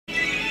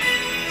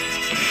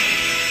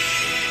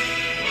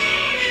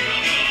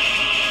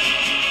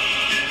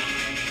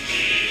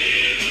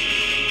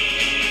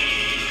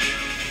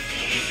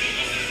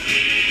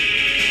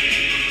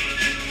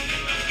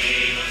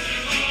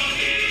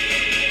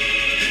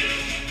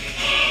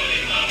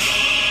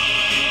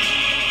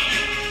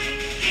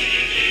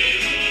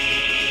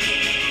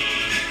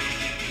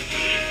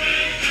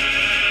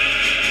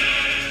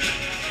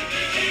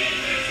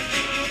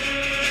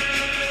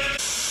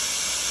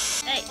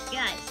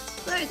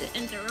to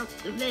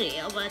interrupt the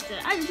video, but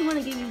I just want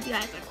to give you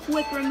guys a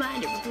quick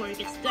reminder before we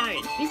get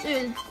started. Be sure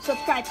to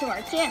subscribe to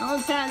our channel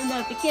and turn on the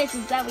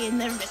notifications, that way you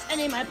never miss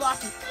any of my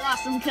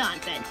awesome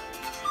content.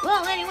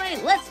 Well,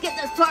 anyway, let's get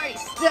this party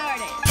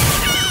started!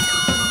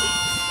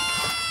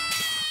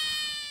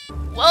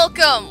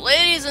 Welcome,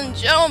 ladies and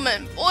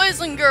gentlemen,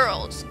 boys and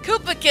girls,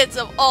 Koopa kids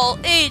of all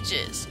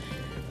ages,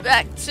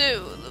 back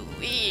to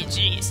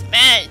Luigi's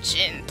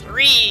Mansion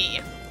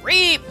 3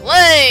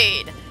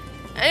 Replayed!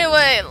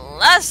 Anyway,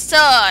 last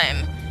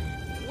time,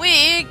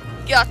 we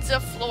got to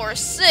floor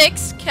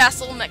 6,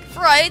 Castle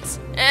McFrights,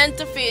 and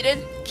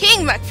defeated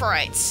King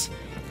McFrights.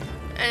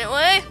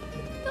 Anyway,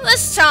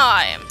 this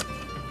time,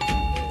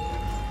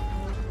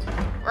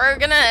 we're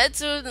gonna head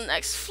to the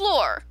next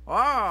floor.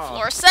 Oh,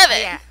 floor 7.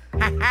 Yeah.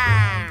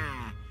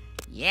 Ha-ha.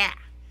 Yeah.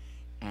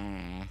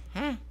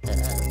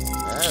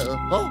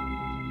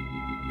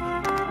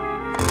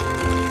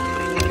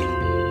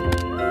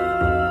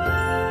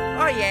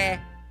 Oh, yeah.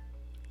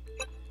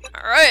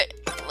 Alright,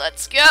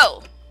 let's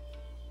go.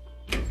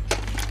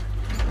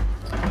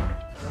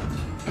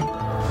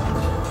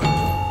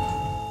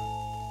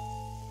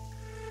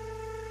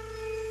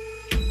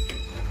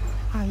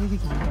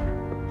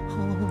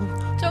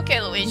 It's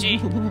okay, Luigi.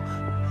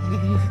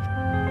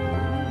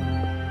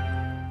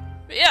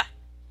 But yeah,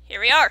 here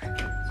we are.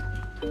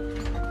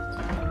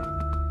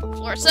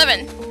 Floor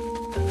 7.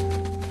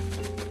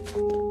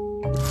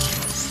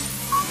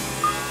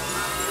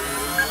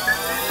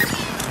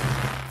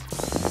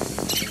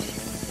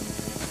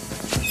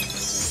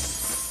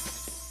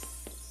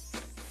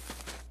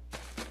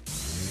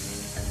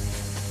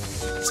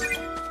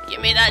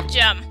 Give me that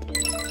gem.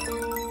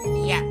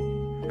 Yeah.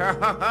 Ho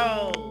ho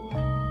ho.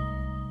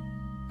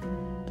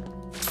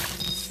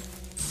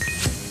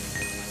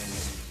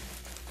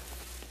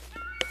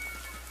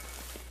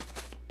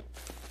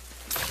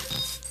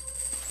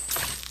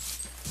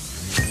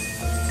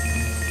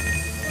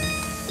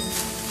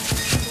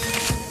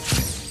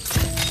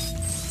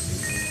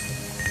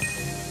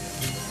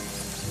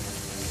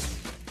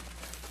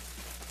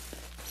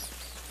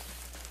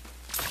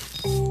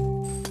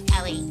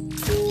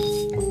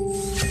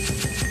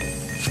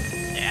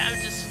 Yeah, I'm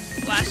just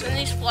flashing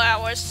these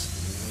flowers.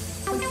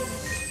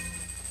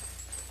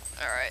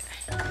 Alright.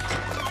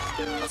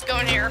 Let's go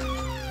in here.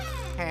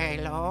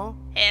 Hello.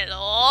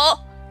 Hello?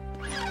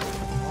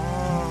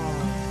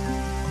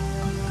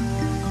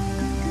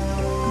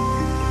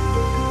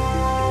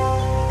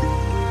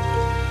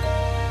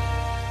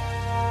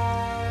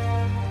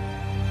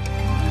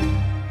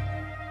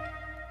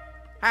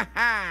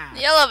 Ha-ha.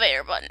 The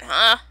elevator button,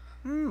 huh?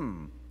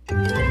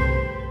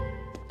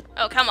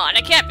 Oh, come on,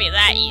 it can't be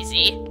that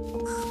easy.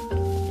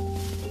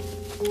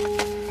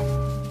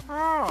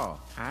 Oh.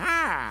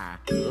 Ah.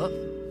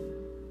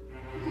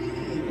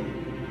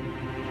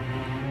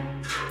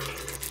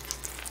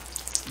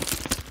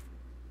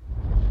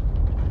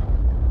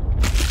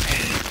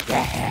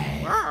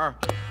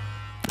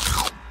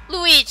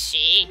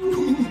 Luigi!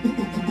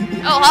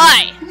 Oh,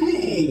 hi!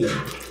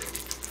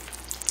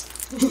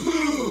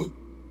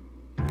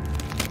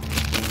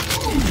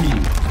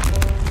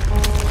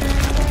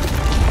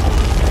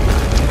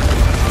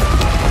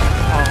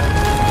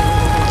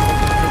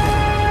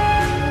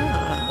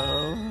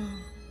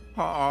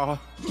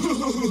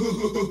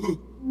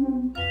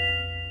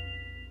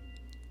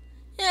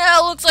 Yeah,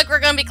 it looks like we're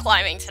gonna be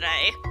climbing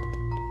today.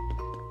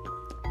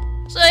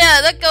 So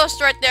yeah, that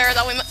ghost right there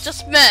that we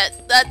just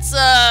met, that's,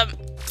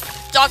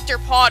 Dr.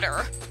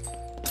 Potter.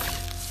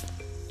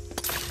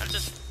 I'm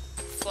just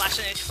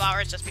flashing these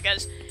flowers just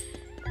because.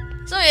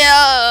 So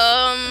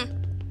yeah,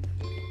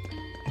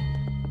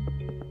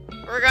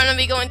 we're gonna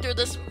be going through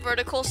this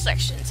vertical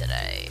section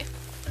today.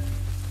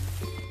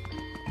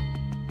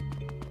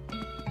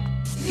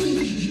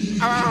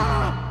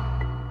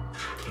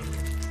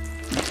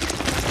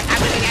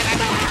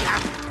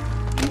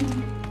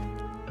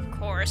 Of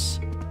course.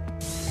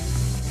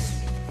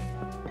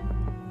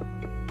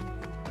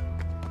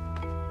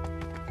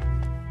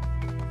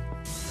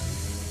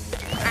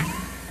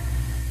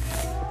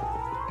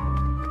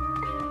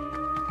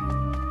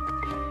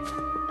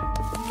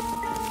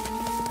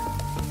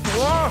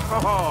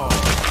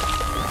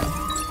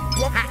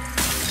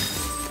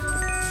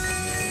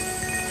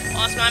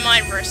 Lost my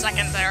mind for a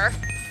second there.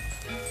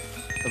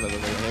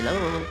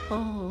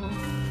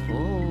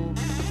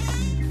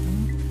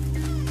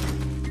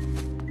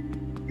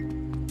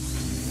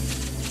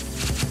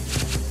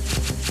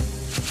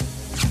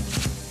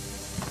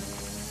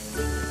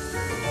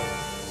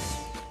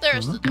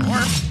 There's the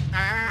door.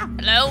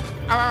 Hello?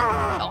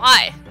 Oh,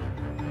 hi.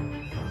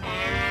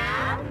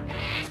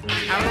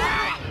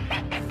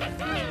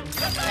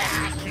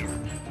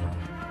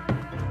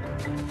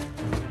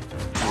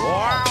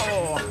 Wow.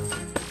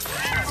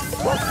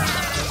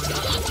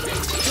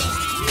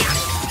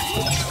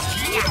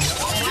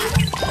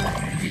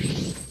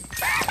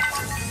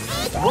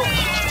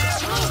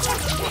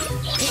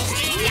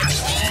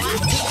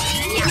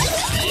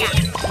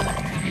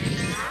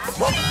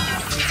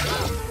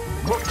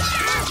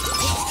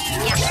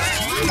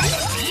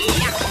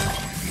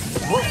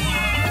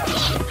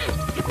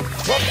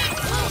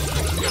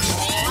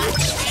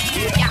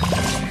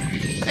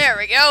 There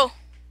we go.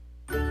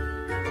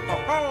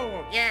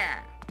 Oh, yeah.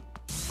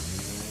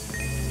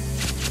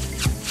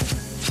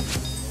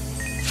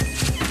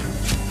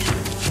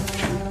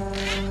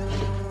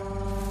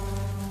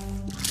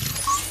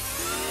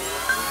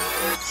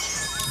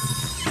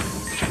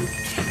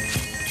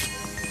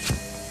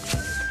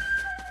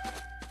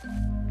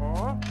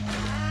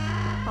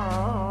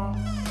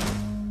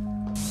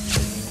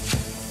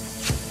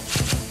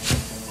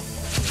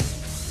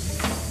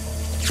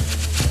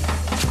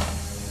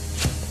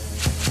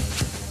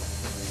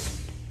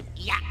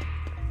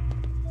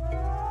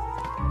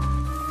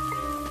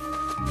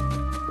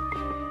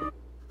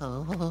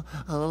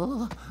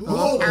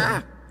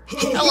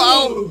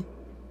 Hello.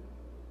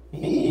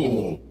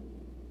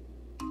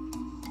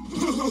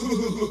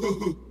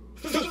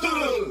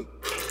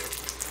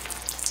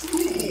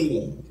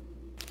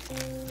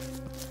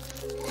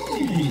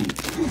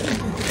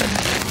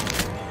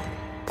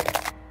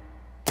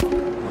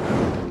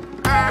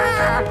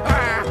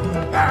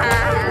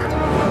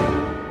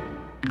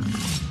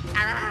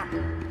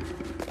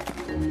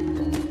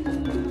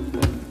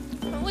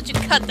 Would you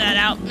cut that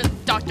out, Miss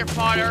Dr.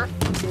 Potter?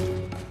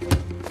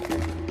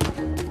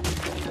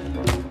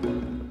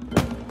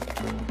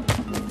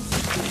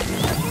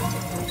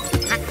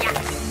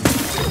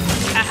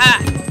 Aha!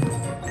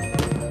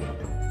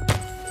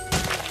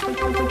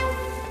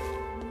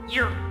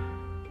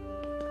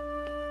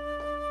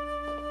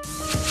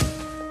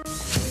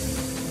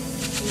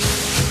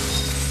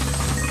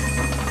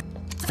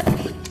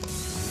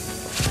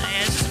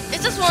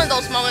 It's just one of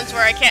those moments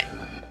where I can't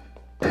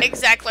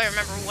exactly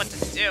remember what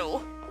to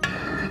do.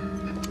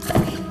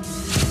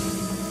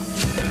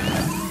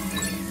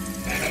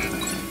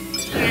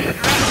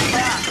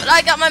 But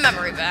I got my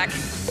memory back.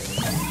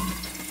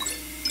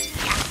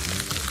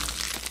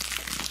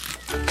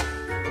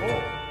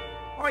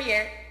 Oh,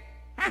 yeah.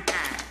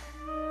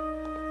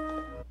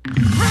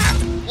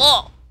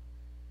 Whoa.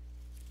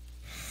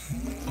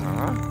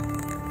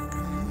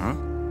 Huh?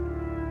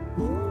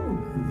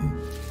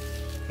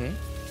 Okay.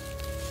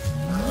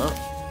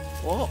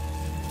 Whoa.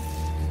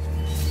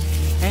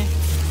 Hey.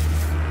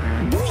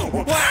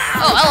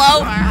 Oh, hello.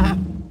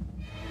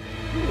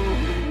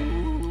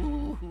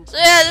 So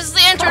yeah, this is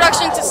the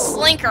introduction to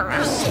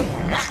Slinkers.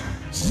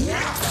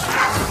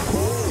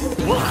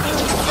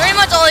 Pretty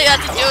much all you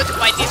have to do to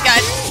fight these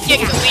guys is kick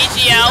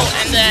Luigi out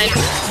and then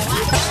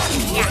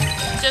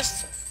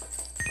just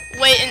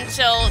wait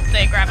until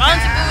they grab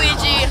onto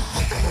Luigi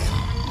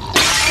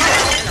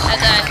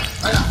and then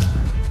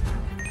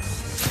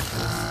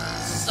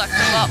suck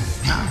them up.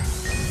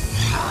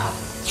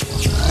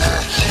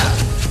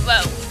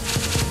 Whoa.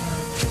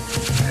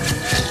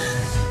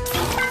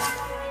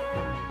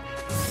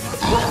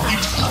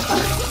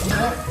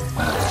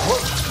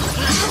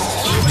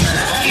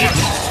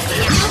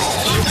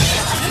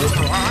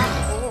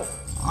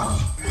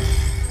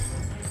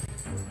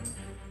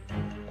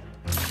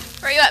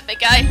 Where you at, big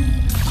guy?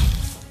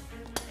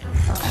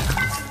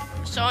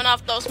 Showing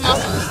off those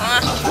muscles,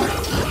 huh?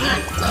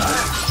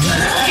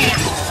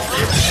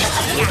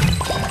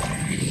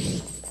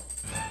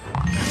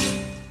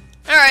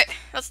 Alright,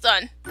 that's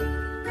done.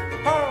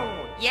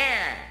 Oh,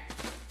 yeah.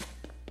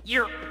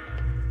 You're...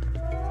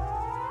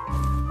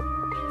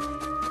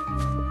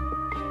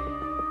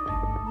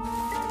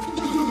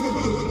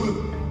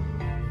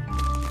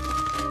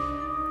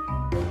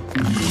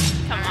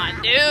 Come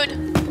on,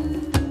 dude.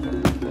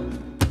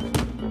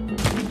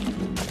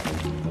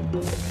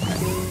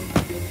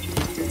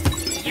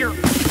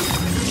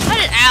 Cut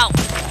it out.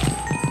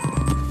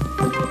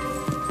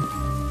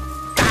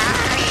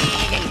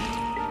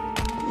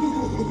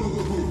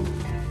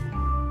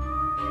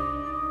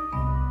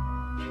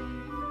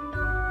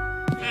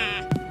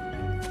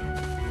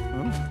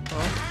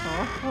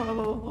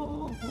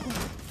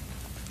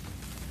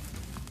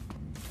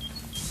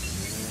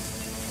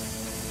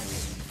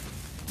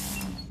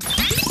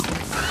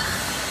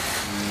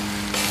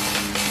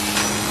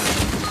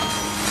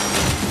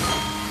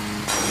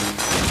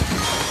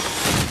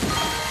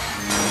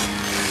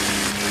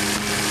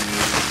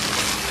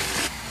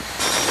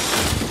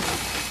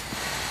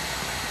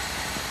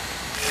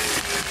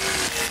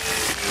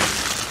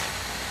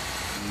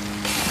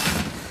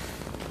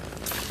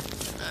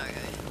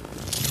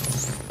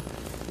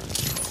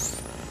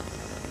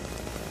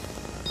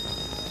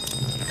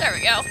 There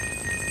we go.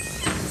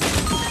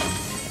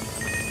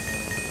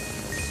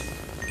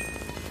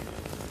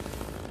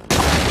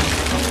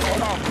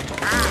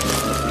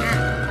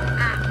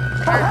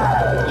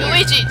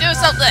 Luigi, do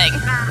something!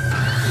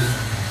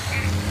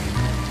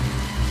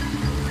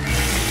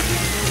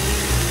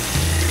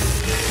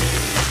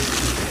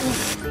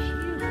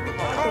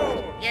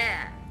 Oh,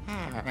 yeah.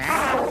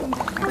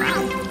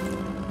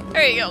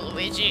 There you go,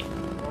 Luigi.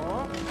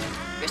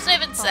 You're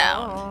safe and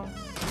sound.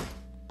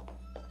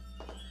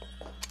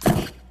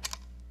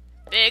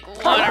 Big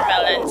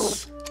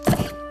watermelons.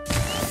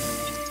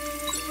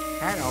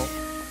 Hello.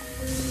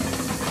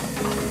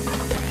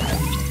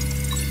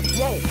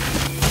 Whoa.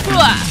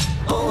 Hooah!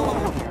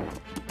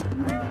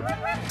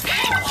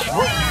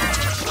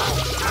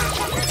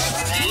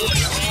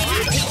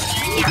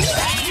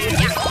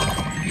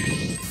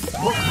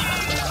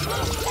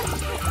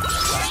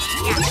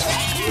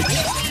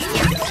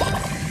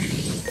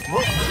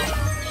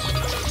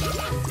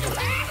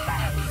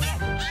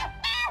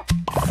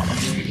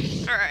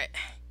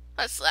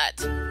 What's that?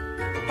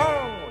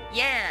 Oh,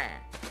 yeah.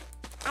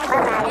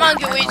 Come on,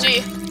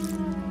 Luigi.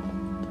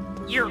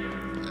 You're...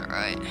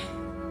 Alright.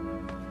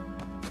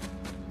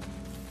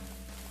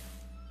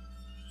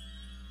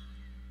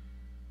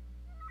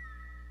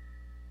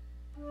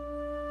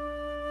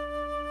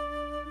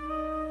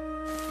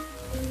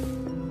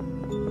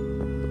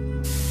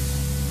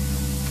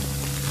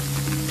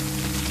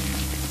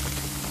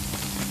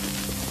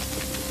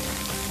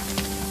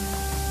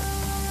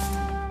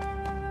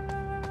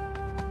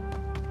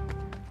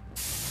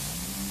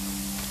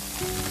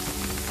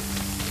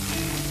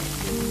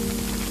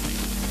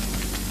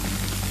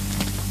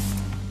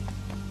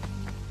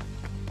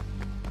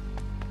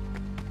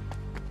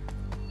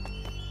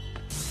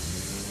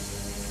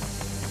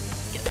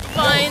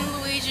 Fine,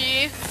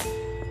 Luigi.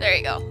 There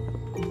you go.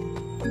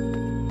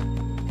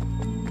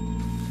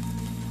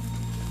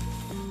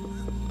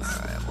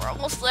 Alright, we're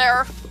almost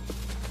there.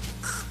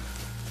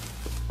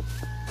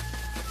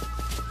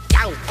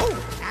 Ow! Oh!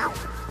 Ow!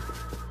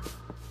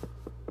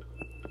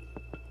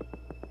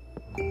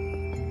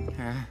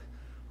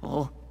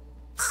 Oh!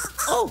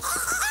 Oh!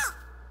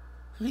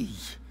 Hey!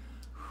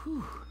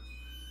 Whew.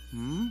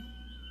 Hmm?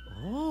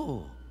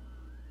 Oh!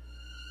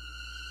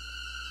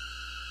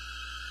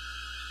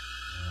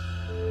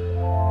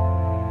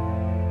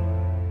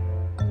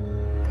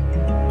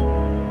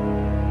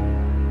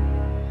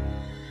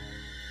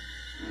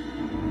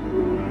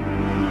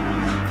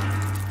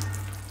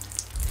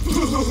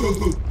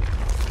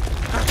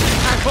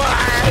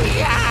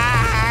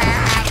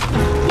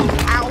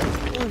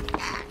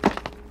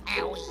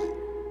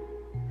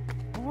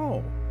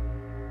 Oh.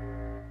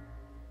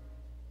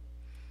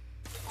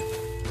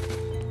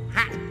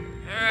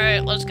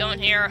 Alright, let's go in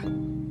here.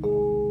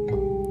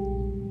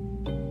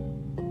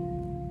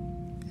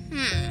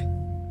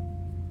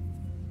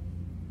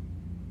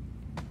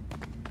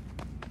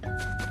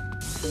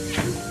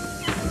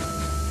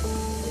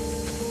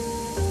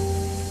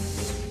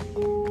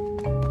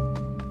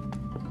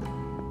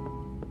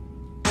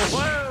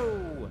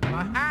 Whoa!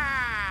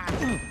 Aha!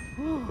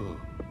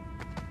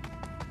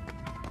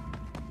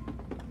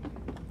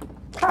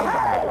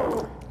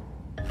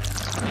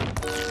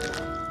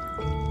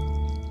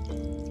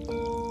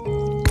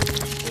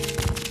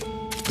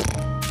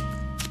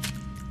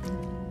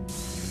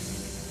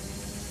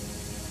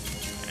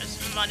 There's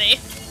some money.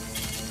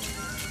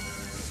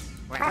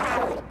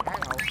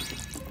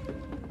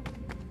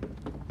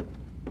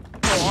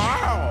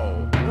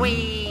 Wow!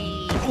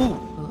 Wee! Ooh!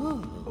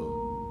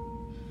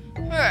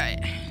 Alright.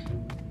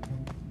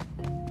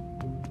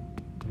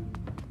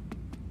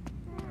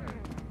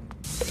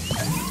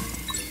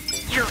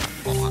 You're...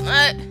 Hold on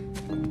that.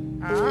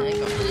 And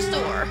go to the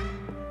store.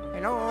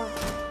 Hello?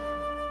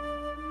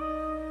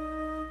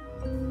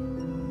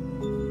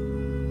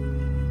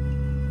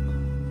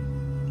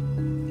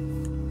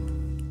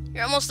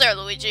 You're almost there,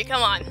 Luigi.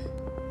 Come on.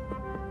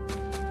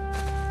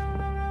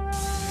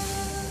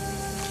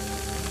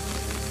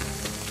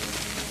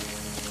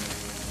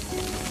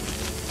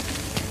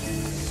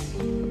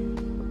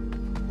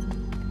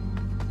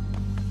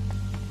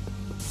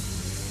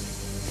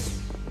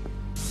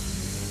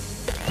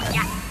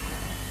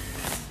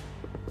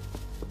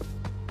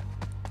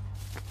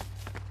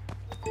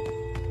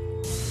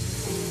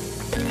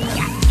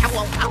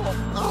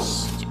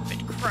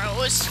 Stupid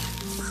crows.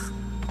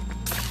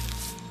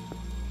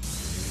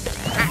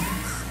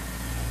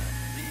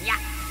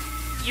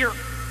 You're...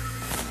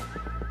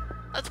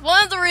 That's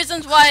one of the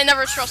reasons why I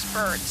never trust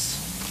birds.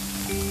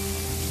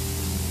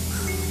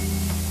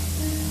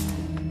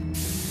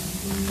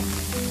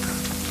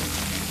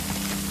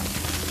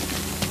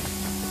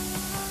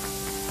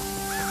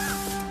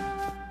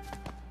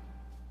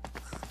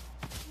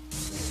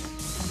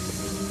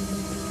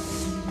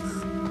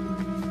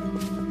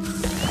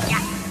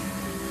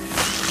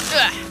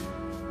 Ugh.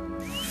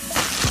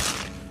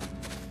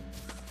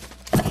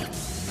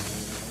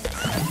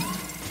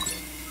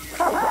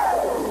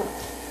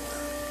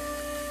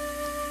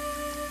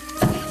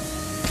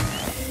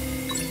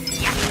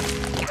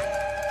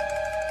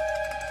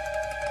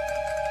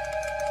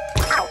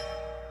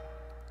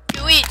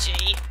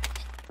 Luigi.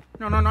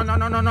 No, no, no, no,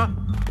 no, no, no.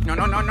 No,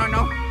 no, no, no,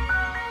 no.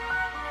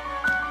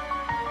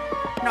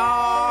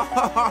 No!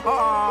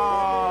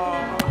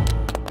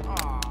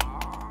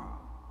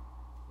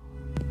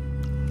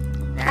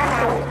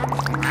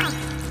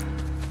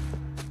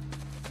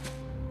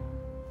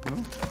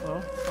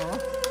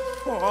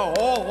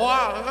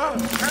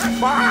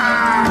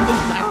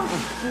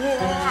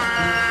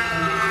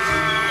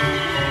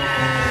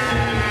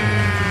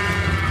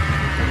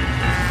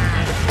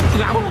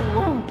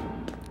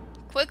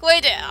 Quick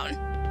way down.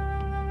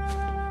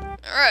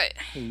 Alright.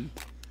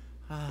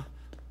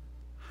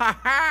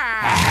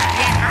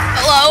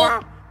 Hello?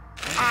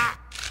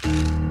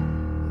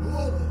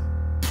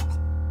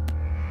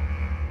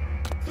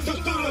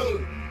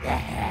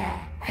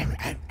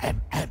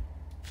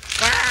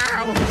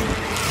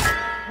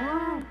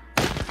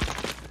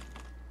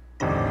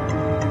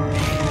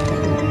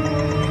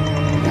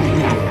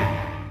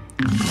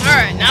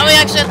 Alright, now we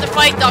actually have to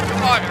fight Dr.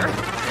 Carter.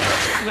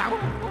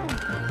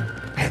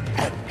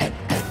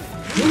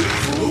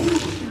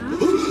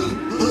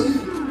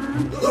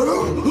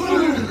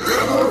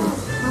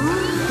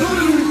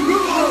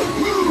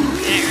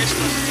 You're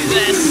supposed to do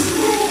this.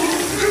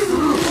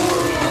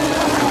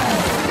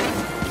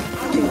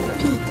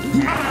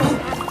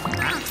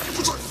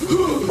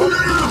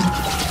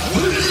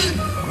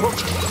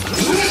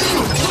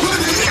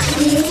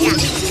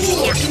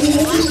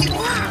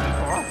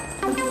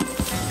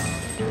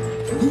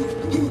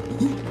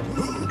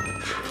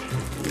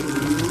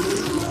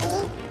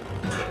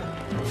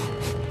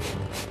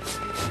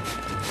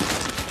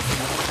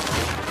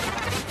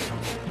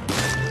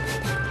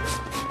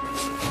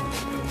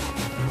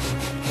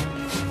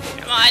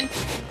 Come on.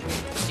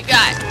 What you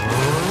got?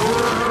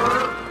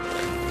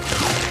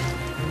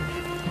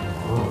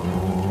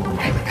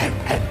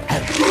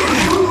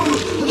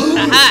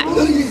 Aha!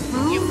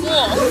 You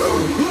fool!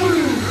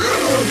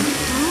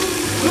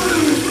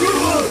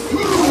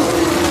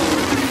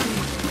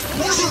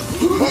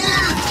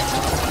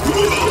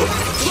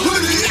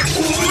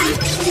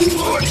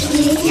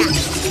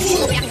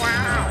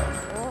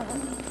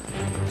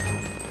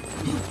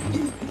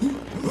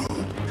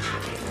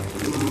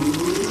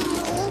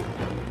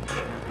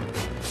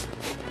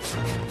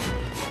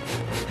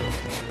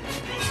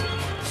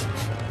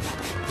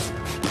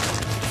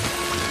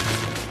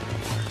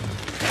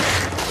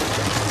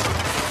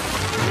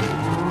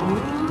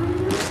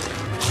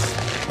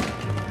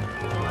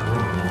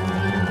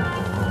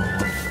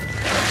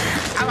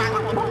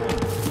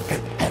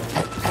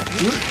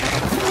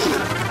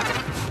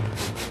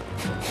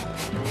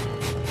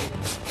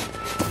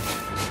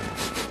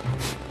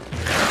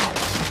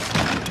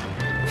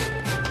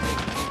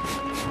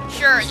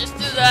 Sure, just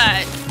do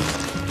that.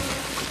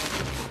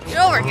 Get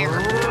over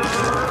here.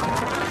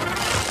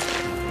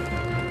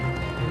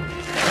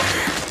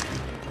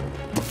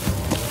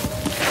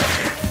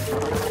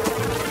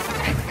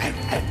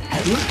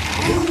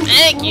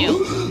 Thank you.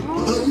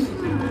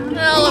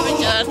 Now let me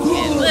just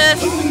get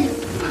this.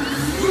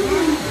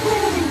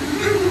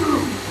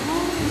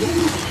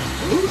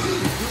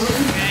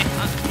 Okay,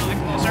 let's move it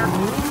closer.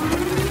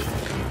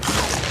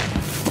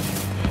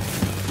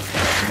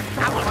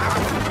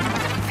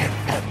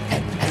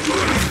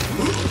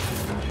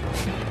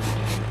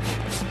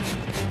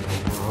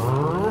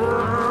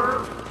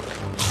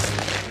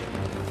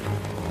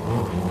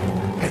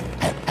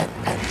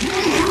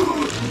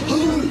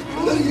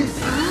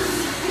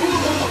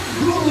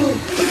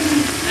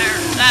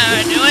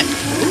 That'll do it.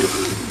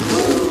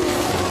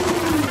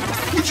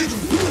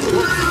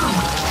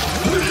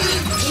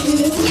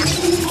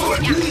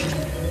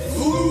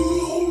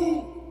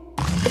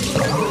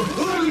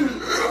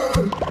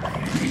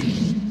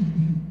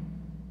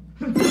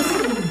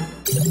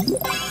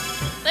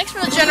 Thanks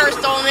for the generous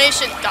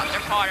donation, Dr.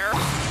 Potter.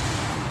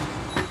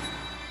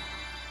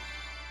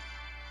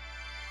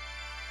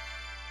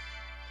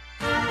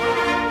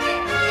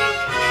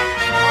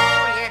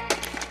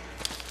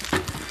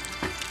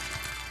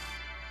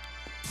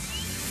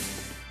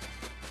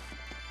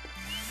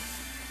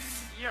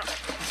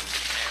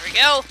 There we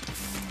go.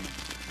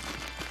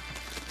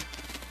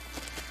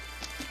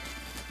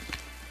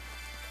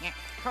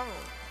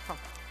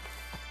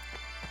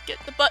 Get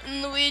the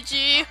button,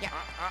 Luigi.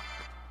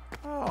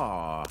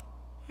 Oh.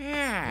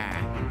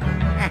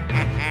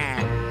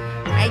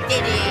 I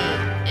did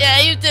it. Yeah,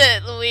 you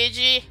did,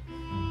 Luigi.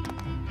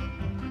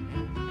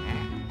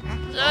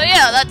 So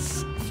yeah,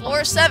 that's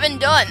floor 7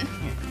 done.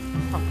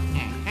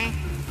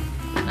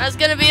 That's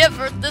gonna be it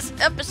for this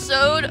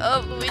episode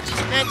of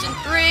Luigi's Mansion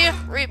 3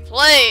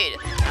 Replayed.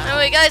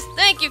 Anyway guys,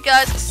 thank you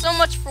guys so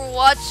much for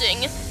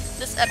watching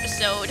this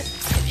episode.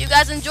 If you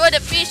guys enjoyed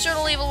it, be sure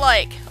to leave a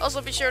like.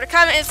 Also be sure to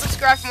comment and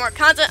subscribe for more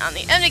content on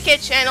the MDK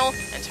channel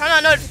and turn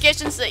on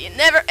notifications so that you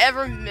never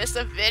ever miss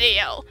a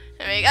video.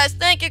 Anyway guys,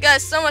 thank you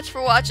guys so much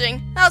for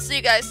watching. I'll see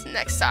you guys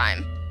next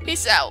time.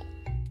 Peace out.